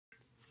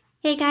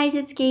Hey guys,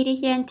 it's Katie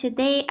here, and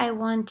today I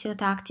want to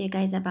talk to you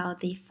guys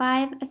about the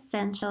 5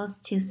 essentials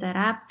to set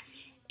up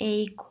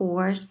a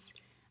course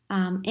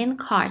in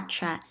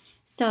Kartra.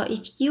 So,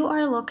 if you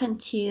are looking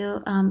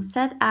to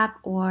set up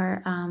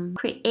or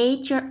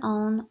create your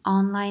own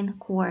online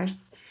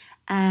course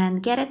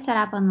and get it set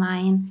up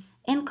online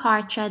in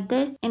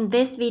Kartra, in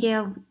this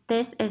video,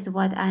 this is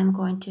what I'm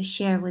going to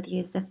share with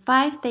you: is the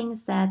 5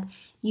 things that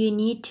you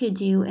need to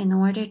do in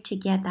order to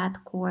get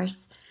that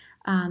course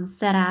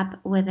set up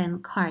within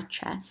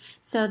Kartra.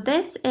 So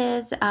this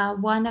is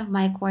one of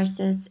my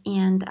courses,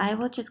 and I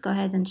will just go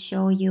ahead and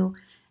show you,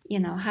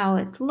 how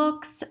it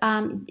looks.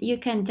 You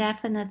can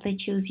definitely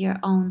choose your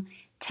own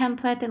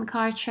template in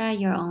Kartra,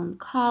 your own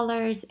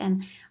colors,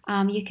 and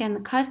you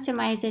can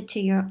customize it to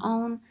your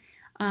own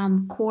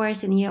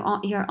course and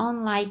your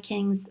own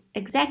likings,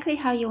 exactly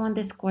how you want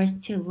this course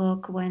to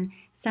look when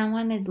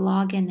someone is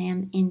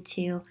logging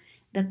into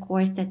the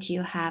course that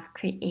you have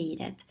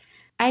created.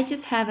 I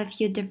just have a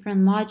few different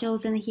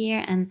modules in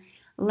here and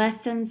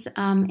lessons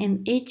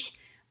in each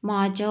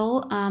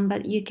module,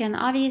 but you can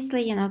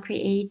obviously,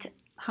 create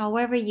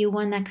however you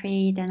want to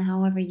create and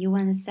however you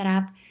want to set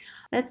up.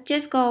 Let's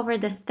just go over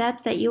the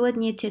steps that you would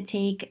need to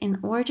take in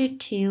order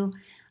to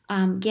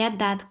get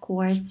that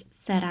course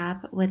set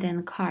up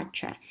within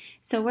Kartra.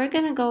 So we're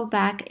going to go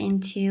back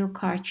into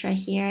Kartra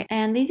here,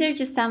 and these are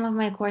just some of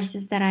my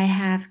courses that I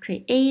have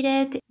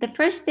created. The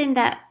first thing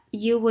that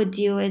you would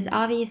do is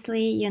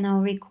obviously,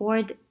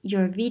 record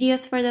your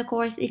videos for the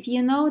course if you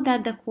know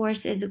that the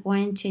course is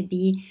going to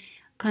be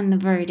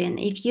converting.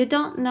 If you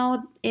don't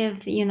know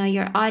if,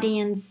 your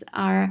audience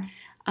are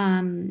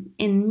in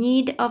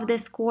need of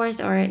this course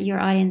or your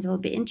audience will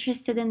be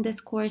interested in this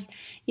course,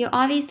 you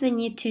obviously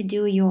need to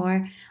do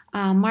your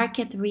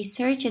market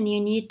research, and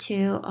you need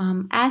to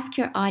ask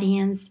your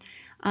audience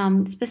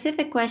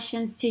specific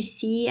questions to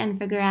see and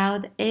figure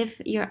out if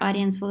your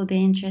audience will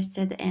be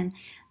interested in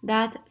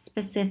that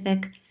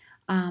specific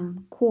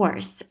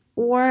course,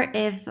 or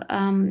if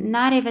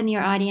not even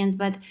your audience,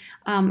 but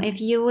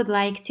if you would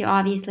like to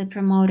obviously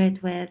promote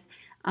it with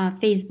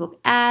Facebook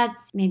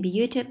ads, maybe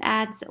YouTube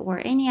ads, or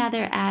any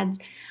other ads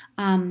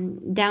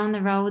down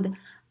the road.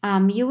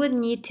 You would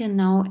need to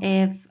know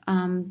if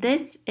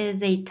this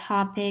is a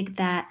topic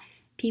that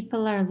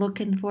people are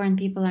looking for and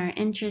people are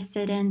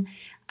interested in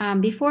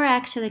before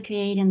actually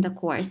creating the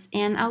course.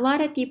 And a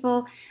lot of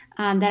people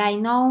that I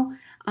know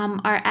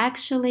are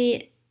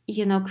actually,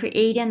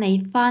 creating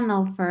a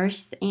funnel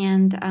first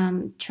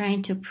and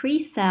trying to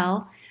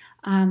pre-sell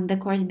the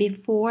course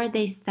before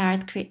they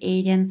start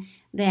creating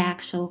the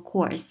actual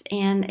course.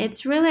 And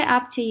it's really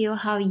up to you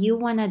how you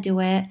want to do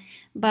it.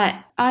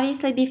 But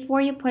obviously, before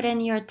you put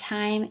in your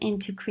time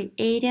into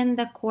creating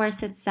the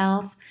course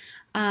itself,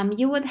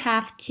 you would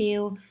have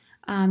to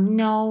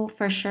know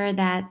for sure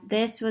that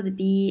this would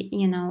be,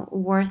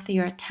 worth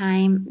your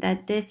time,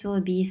 that this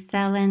will be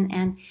selling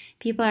and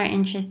people are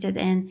interested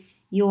in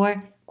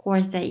your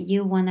course that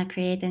you want to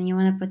create and you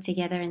want to put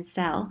together and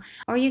sell.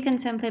 Or you can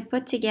simply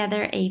put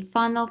together a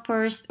funnel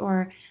first,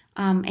 or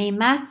a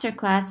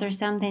masterclass or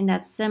something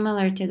that's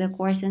similar to the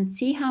course, and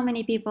see how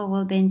many people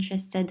will be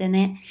interested in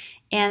it,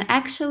 and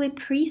actually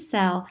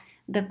pre-sell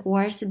the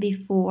course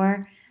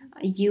before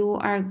you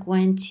are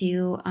going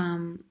to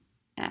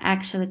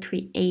actually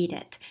create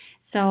it.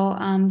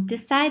 So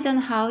decide on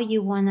how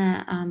you want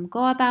to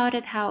go about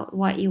it,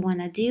 what you want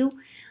to do.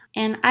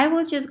 And I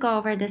will just go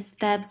over the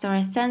steps or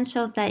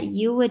essentials that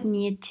you would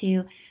need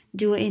to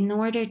do in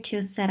order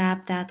to set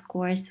up that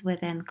course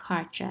within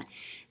Kartra.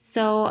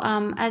 So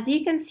as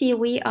you can see,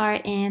 we are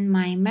in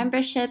my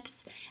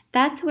memberships.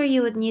 That's where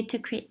you would need to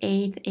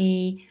create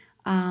a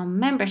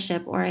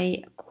membership or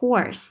a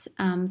course.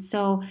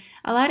 So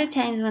a lot of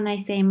times when I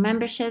say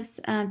memberships,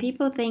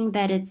 people think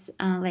that it's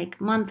like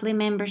monthly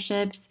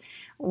memberships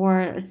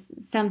or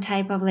some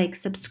type of like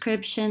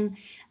subscription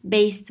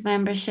based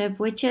membership,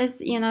 which is,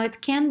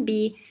 it can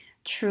be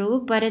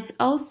true, but it's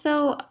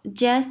also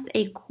just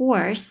a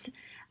course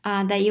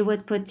that you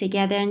would put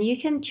together, and you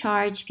can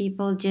charge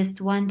people just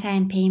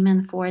one-time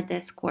payment for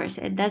this course.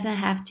 It doesn't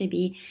have to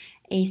be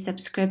a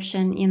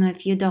subscription,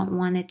 if you don't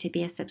want it to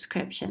be a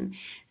subscription.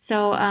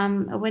 So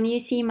when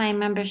you see my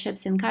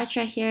memberships in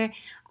Kartra here,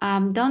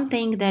 don't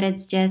think that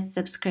it's just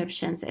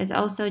subscriptions. It's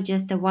also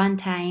just a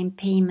one-time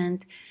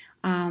payment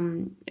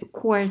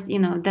course,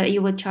 that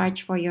you would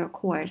charge for your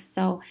course.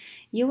 So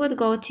you would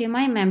go to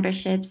my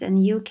memberships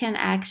and you can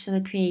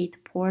actually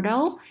create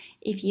portal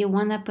if you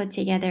want to put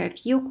together a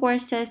few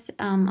courses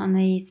on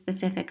a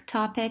specific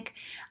topic.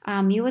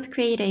 You would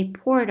create a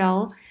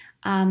portal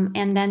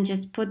and then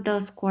just put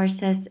those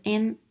courses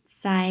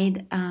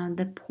inside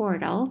the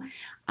portal.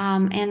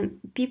 And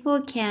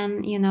people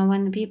can,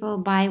 when people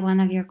buy one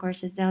of your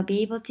courses, they'll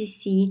be able to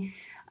see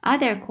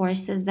other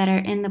courses that are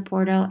in the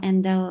portal,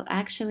 and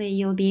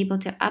you'll be able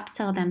to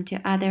upsell them to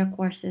other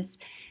courses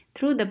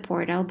through the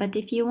portal. But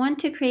if you want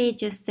to create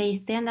just a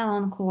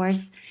standalone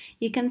course,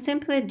 you can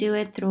simply do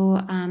it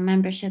through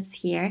memberships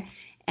here,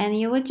 and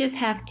you would just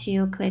have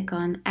to click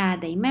on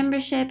add a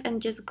membership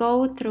and just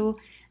go through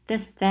the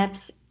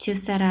steps to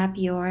set up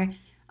your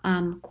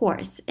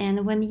course.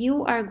 And when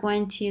you are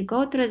going to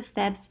go through the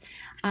steps,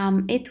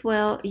 it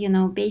will,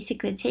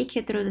 basically take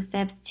you through the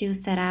steps to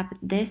set up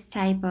this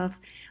type of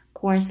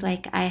course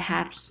like I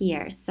have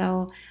here.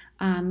 So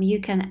you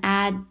can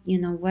add,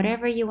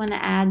 whatever you want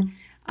to add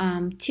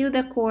to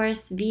the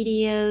course,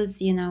 videos,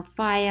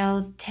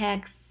 files,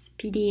 texts,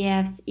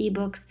 PDFs,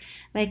 ebooks,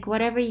 like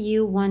whatever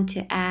you want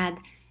to add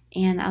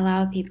and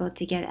allow people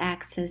to get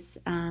access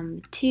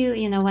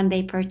to, when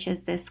they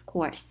purchase this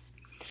course.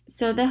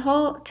 So the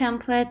whole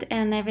template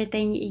and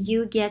everything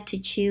you get to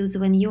choose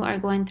when you are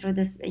going through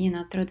this,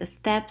 through the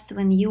steps,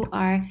 when you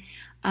are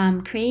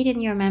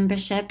creating your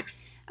membership.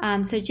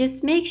 So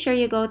just make sure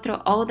you go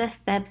through all the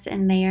steps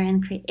in there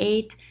and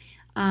create,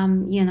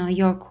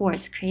 your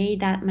course, create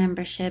that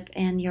membership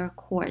and your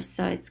course.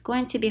 So it's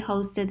going to be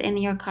hosted in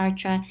your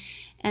Kartra.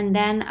 And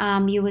then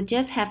you would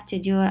just have to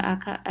do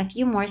a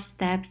few more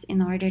steps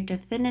in order to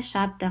finish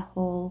up the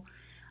whole,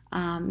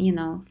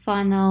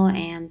 funnel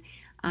and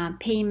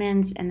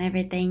payments and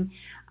everything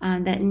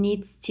that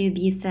needs to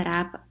be set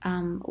up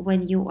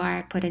when you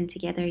are putting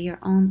together your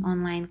own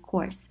online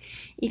course.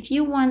 If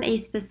you want a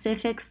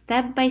specific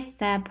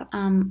step-by-step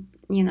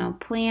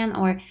plan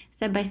or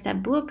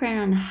step-by-step blueprint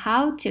on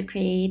how to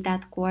create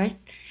that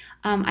course,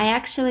 I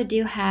actually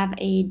do have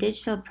a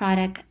digital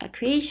product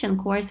creation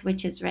course,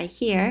 which is right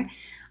here,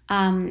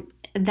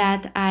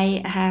 that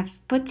I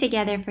have put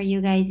together for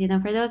you guys,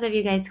 for those of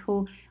you guys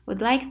who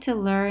would like to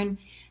learn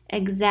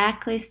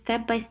exactly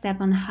step by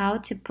step on how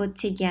to put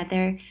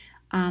together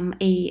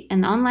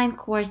an online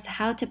course,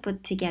 how to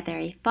put together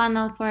a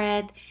funnel for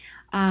it,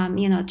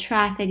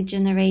 traffic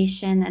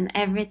generation and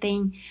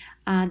everything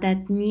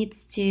that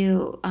needs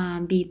to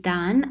be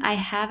done. I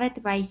have it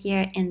right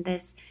here in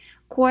this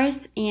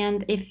course,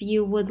 and if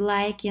you would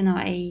like,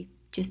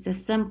 just a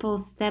simple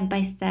step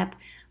by step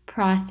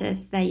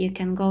process that you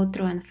can go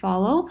through and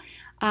follow,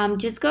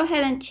 just go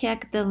ahead and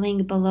check the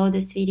link below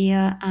this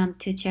video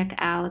to check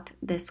out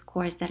this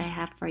course that I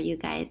have for you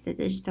guys, the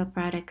digital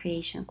product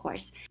creation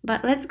course.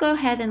 But let's go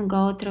ahead and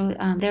go through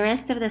the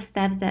rest of the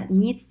steps that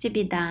needs to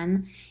be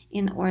done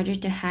in order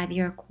to have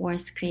your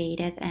course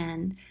created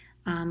and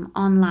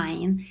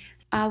online.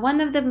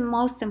 One of the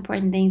most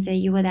important things that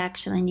you would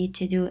actually need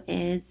to do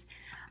is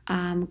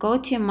go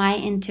to my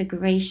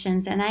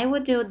integrations, and I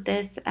would do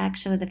this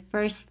actually the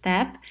first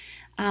step.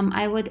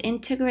 I would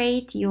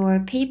integrate your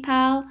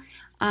PayPal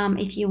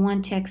if you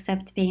want to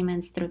accept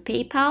payments through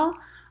PayPal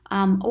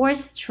or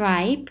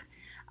Stripe.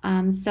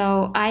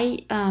 So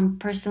I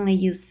personally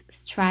use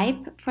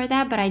Stripe for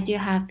that, but I do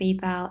have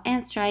PayPal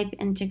and Stripe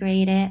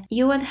integrated.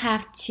 You would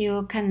have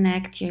to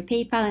connect your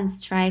PayPal and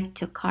Stripe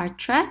to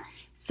Kartra.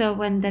 So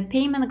when the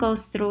payment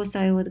goes through, so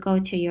it would go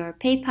to your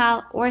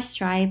PayPal or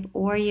Stripe,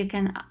 or you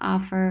can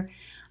offer,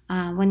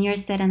 when you're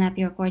setting up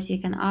your course, you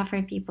can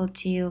offer people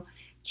to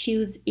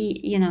choose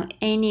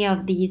any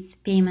of these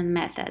payment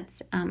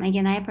methods.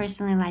 Again, I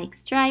personally like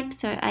Stripe,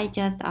 so I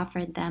just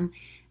offered them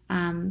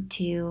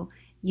to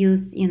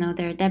use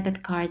their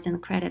debit cards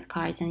and credit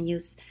cards and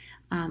use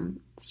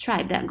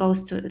Stripe that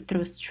goes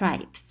through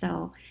Stripe.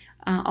 So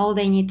all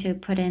they need to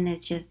put in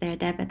is just their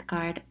debit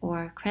card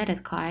or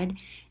credit card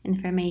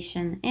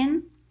information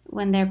in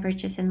when they're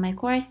purchasing my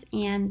course,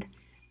 and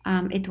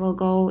it will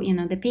go,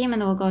 the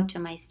payment will go to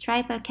my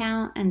Stripe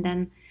account, and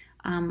then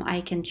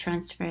I can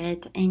transfer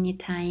it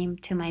anytime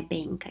to my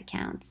bank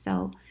account.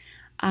 So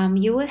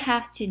you would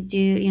have to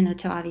do,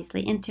 to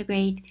obviously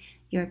integrate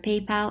your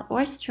PayPal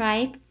or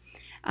Stripe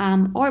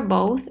or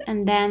both.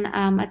 And then,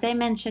 as I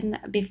mentioned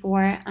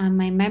before,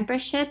 my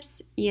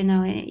memberships,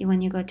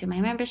 when you go to my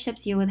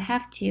memberships, you would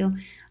have to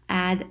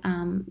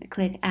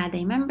click add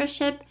a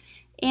membership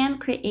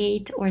and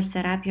create or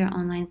set up your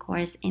online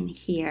course in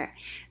here.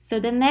 So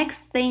the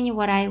next thing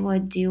what I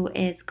would do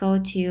is go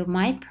to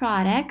my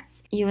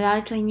products. You would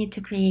obviously need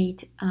to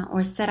create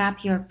or set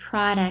up your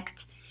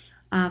product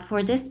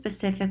for this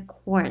specific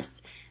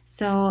course.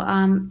 So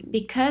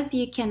because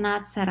you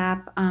cannot set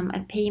up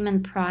a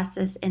payment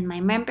process in my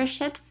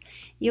memberships,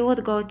 you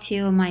would go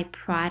to my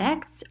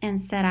products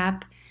and set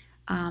up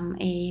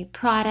a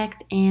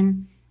product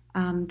in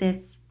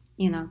this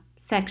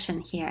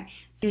section here.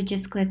 So you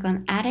just click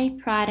on add a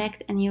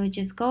product, and you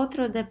just go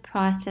through the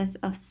process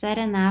of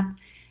setting up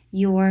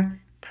your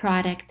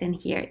product in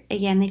here.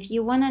 Again, if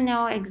you want to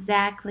know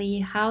exactly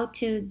how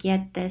to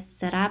get this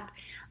set up,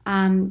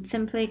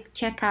 simply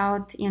check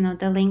out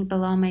the link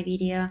below my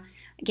video.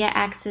 Get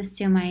access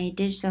to my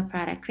digital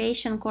product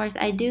creation course.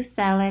 I do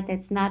sell it.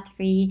 It's not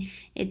free.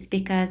 It's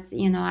because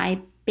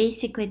I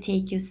basically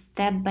take you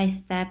step by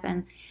step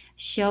and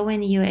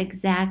showing you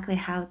exactly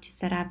how to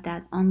set up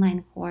that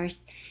online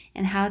course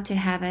and how to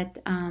have it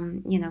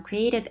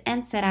created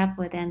and set up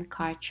within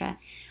Kartra.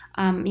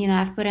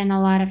 I've put in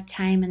a lot of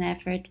time and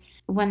effort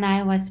when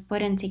I was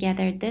putting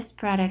together this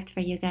product for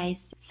you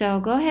guys. So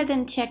go ahead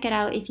and check it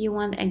out if you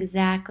want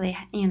exactly,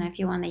 if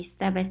you want a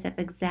step-by-step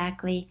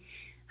exactly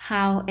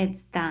how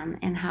it's done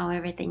and how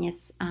everything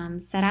is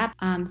set up,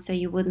 so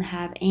you wouldn't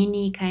have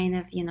any kind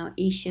of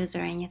issues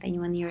or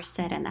anything when you're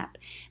setting up.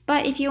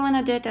 But if you want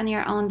to do it on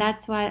your own,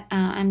 that's what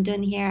I'm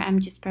doing here. I'm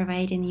just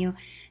providing you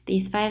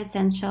these 5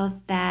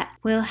 essentials that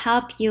will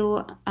help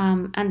you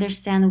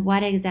understand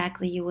what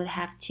exactly you would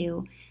have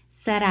to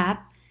set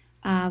up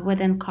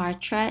within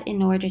Kartra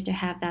in order to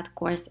have that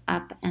course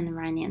up and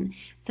running.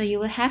 So you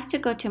will have to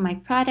go to my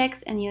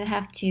products and you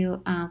have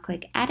to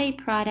click add a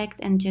product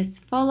and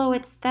just follow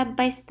it step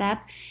by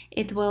step.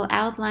 It will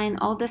outline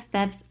all the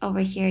steps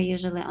over here,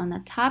 usually on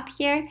the top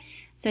here.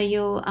 So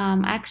you'll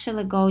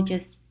actually go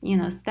just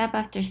step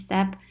after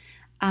step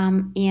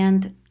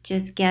and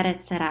just get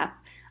it set up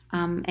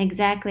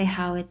exactly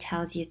how it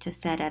tells you to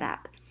set it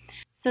up.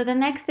 So the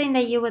next thing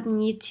that you would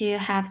need to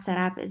have set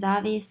up is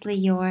obviously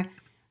your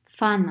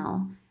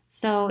funnel.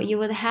 So you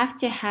would have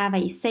to have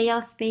a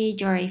sales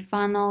page or a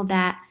funnel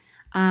that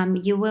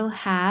you will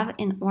have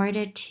in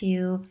order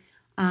to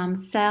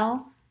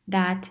sell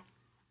that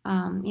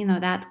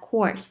that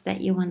course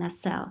that you want to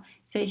sell.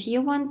 So if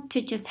you want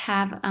to just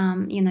have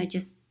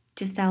just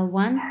to sell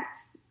one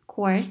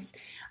course,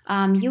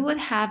 you would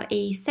have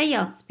a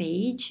sales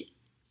page.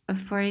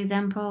 For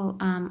example,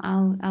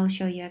 I'll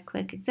show you a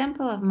quick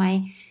example of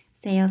my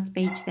sales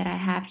page that I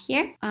have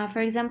here. For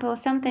example,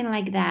 something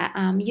like that.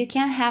 You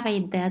can have a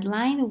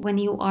deadline when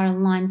you are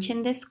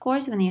launching this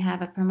course. When you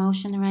have a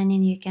promotion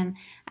running, you can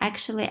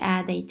actually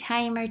add a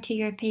timer to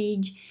your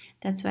page.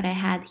 That's what I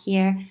had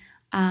here.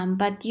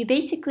 But you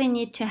basically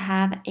need to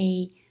have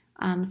a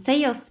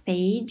sales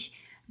page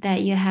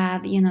that you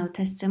have,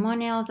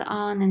 testimonials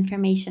on,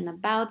 information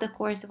about the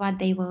course, what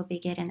they will be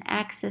getting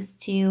access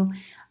to,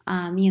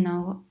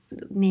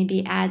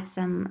 maybe add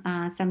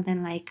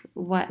something like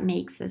what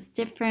makes us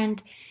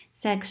different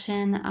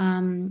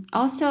section.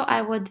 Also,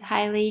 I would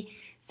highly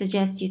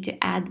suggest you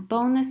to add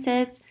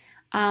bonuses.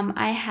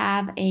 I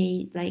have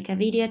a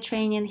video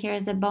training here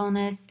as a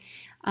bonus,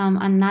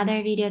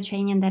 another video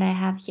training that I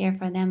have here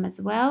for them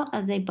as well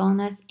as a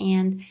bonus,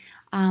 and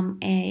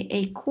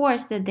a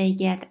course that they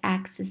get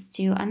access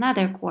to,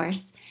 another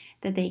course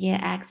that they get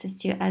access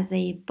to as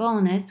a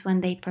bonus when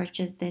they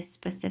purchase this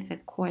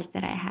specific course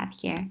that I have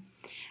here.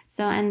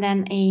 So, and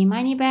then a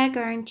money back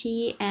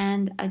guarantee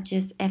and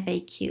just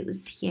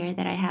FAQs here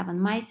that I have on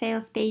my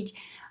sales page.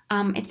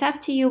 It's up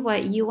to you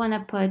what you want to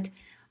put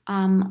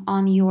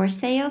on your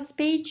sales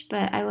page,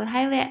 but I would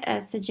highly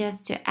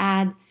suggest to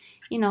add,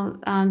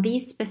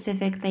 these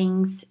specific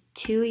things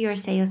to your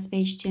sales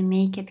page to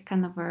make it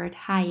convert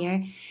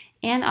higher.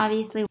 And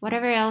obviously,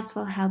 whatever else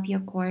will help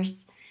your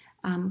course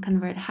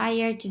convert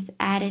higher, just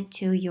add it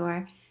to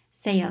your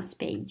sales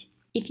page.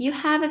 If you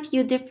have a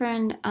few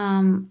different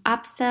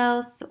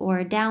upsells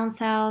or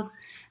downsells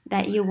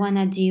that you want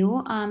to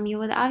do, you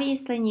would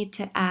obviously need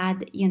to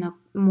add,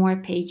 more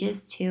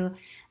pages to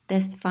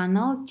this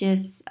funnel,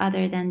 just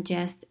other than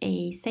just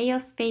a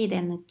sales page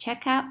and a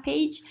checkout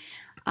page.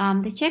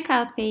 The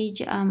checkout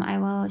page I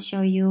will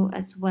show you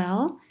as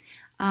well.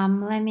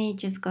 Let me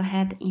just go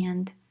ahead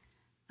and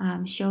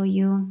show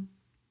you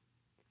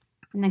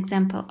an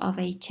example of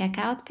a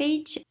checkout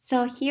page.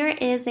 So here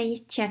is a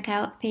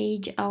checkout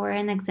page or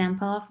an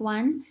example of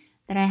one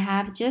that I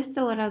have, just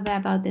a little bit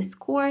about this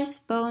course,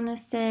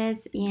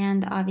 bonuses,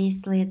 and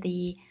obviously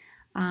the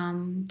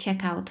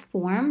checkout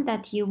form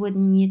that you would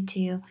need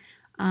to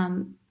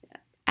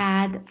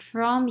add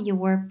from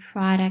your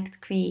product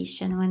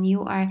creation. When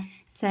you are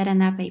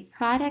setting up a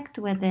product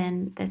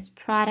within this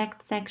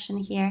product section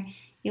here,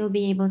 you'll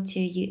be able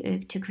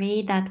to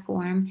create that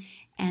form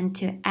and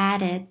to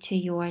add it to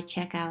your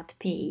checkout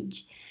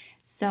page.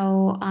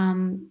 So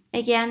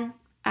again,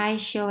 I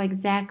show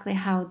exactly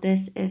how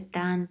this is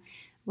done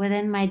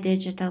within my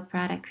digital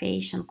product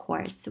creation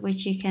course,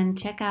 which you can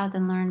check out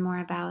and learn more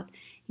about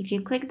if you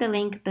click the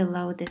link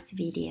below this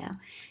video.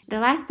 The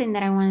last thing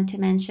that I wanted to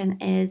mention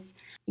is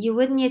you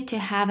would need to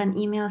have an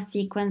email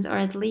sequence, or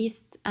at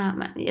least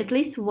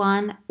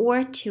 1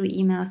 or 2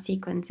 email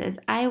sequences.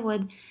 I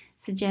would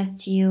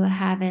suggest you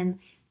having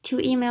 2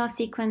 email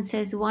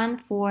sequences, one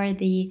for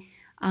the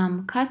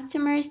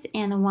customers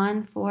and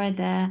one for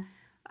the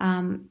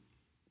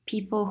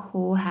people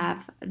who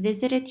have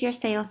visited your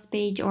sales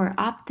page or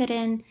opted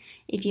in,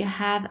 if you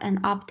have an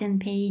opt-in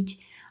page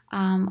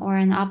or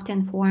an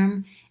opt-in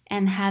form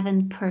and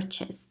haven't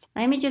purchased.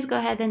 Let me just go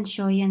ahead and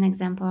show you an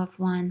example of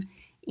one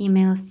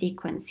email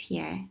sequence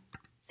here.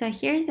 So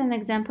here's an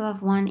example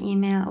of one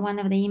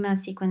of the email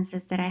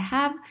sequences that I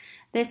have.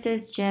 This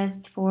is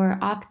just for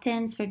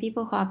opt-ins, for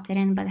people who opted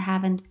in but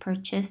haven't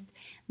purchased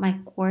my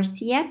course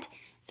yet.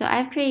 So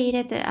I've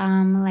created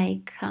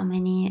 11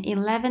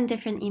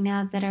 different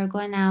emails that are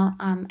going out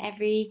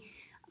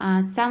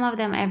some of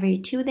them every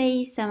 2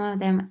 days, some of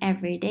them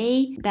every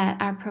day, that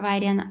are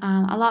providing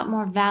a lot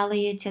more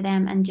value to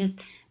them and just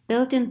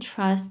building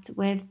trust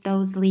with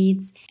those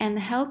leads and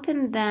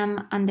helping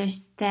them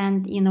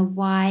understand,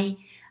 why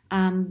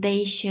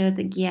they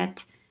should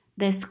get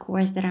this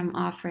course that I'm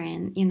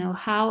offering,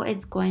 how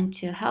it's going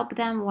to help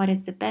them, what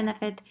is the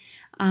benefit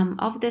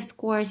of this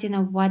course,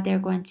 what they're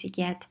going to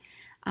get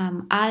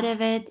out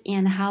of it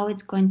and how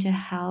it's going to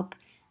help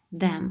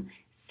them.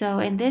 So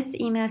in this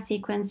email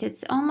sequence,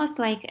 it's almost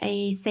like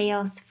a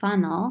sales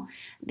funnel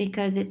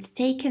because it's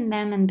taken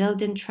them and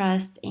building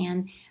trust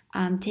and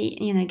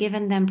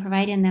giving them,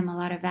 providing them a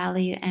lot of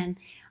value and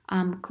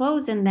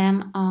closing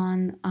them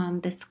on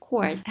this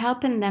course,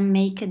 helping them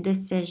make a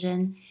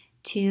decision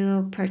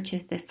to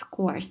purchase this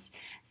course.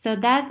 So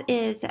that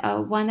is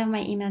one of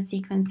my email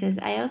sequences.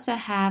 I also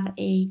have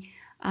a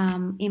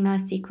email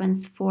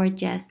sequence for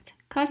just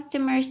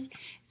customers.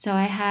 So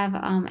I have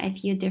a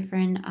few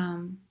different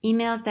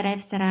emails that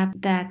I've set up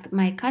that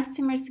my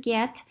customers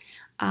get.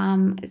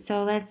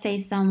 So let's say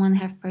someone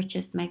have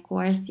purchased my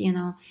course,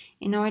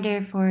 in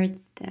order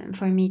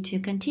for me to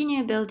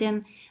continue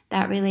building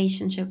that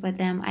relationship with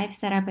them, I've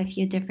set up a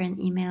few different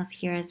emails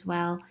here as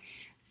well.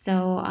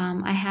 So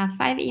I have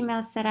 5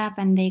 emails set up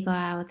and they go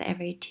out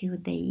every 2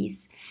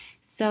 days.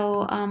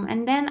 So,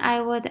 and then I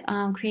would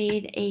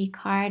create a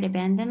cart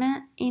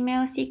abandonment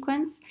email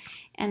sequence,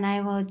 and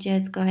I will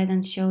just go ahead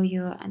and show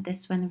you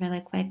this one really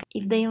quick.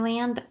 If they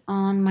land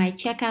on my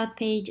checkout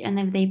page and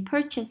if they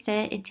purchase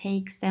it, it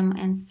takes them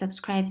and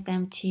subscribes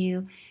them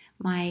to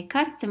my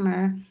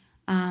customer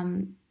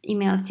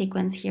email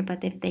sequence here.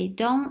 But if they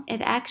don't,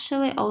 it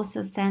actually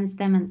also sends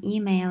them an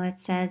email. It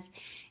says,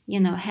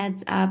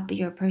 heads up,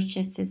 your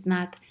purchase is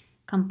not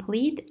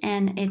complete,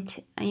 and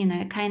it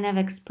kind of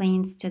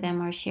explains to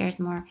them or shares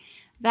more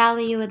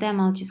value with them.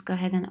 I'll just go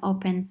ahead and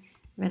open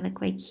really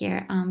quick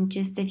here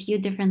just a few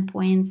different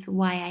points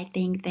why I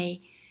think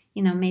they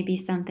maybe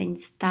something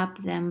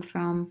stopped them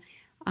from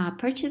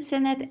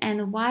purchasing it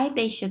and why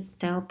they should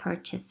still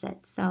purchase it.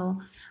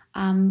 So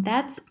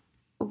that's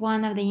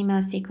one of the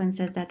email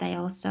sequences that I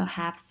also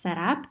have set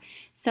up.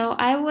 So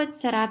I would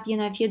set up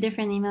a few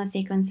different email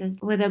sequences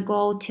with a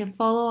goal to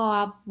follow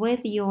up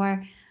with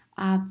your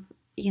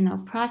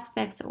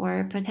prospects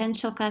or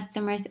potential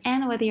customers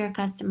and with your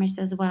customers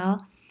as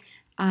well,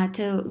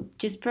 to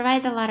just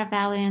provide a lot of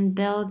value and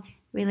build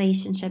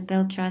relationship,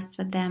 build trust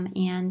with them,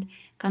 and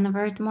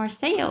convert more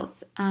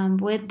sales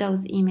with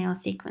those email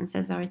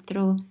sequences or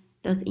through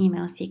those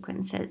email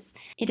sequences.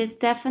 It is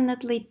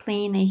definitely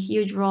playing a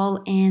huge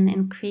role in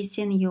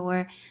increasing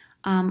your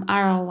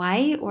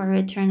ROI or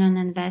return on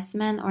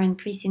investment or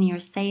increasing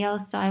your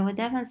sales. So I would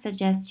definitely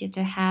suggest you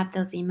to have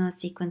those email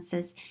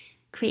sequences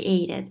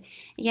created.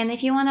 Again,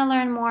 if you want to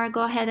learn more,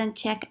 go ahead and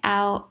check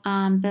out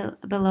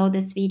below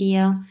this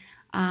video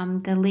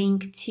the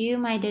link to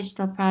my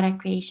digital product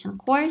creation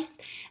course.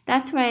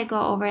 That's where I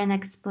go over and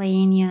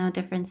explain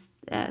different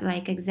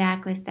like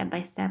exactly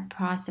step-by-step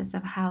process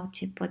of how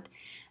to put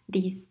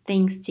these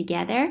things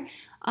together.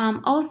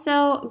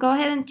 Also, go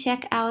ahead and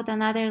check out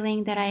another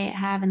link that I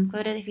have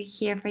included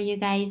here for you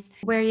guys,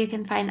 where you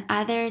can find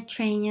other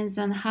trainings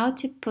on how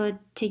to put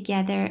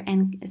together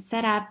and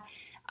set up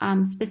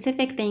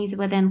specific things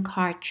within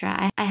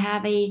Kartra. I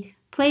have a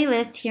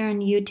playlist here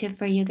on YouTube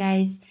for you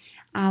guys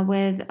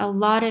with a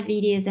lot of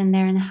videos in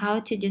there on how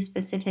to do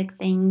specific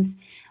things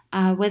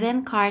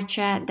within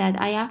Kartra that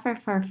I offer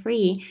for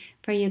free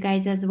for you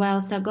guys as well.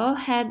 So go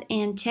ahead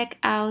and check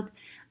out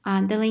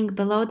the link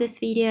below this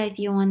video if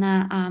you want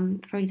to,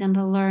 for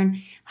example,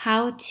 learn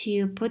how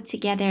to put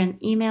together an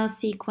email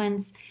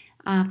sequence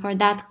for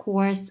that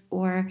course,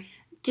 or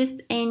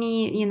just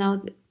any,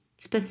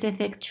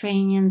 specific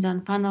trainings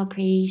on funnel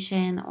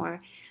creation,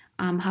 or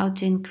how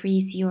to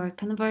increase your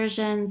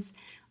conversions,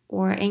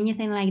 or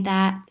anything like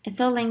that.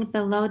 It's all linked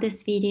below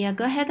this video.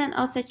 Go ahead and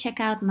also check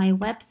out my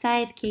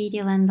website,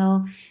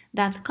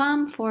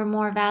 katielendel.com, for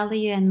more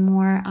value and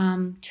more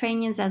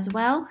trainings as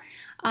well.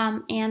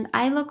 And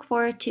I look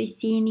forward to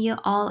seeing you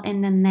all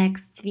in the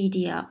next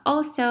video.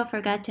 Also,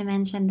 forgot to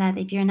mention that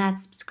if you're not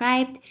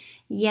subscribed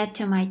yet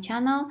to my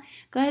channel,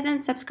 go ahead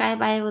and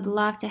subscribe. I would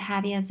love to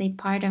have you as a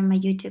part of my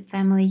YouTube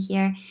family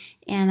here.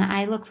 And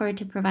I look forward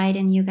to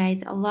providing you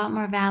guys a lot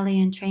more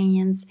value and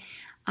trainings.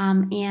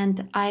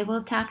 And I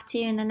will talk to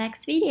you in the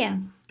next video.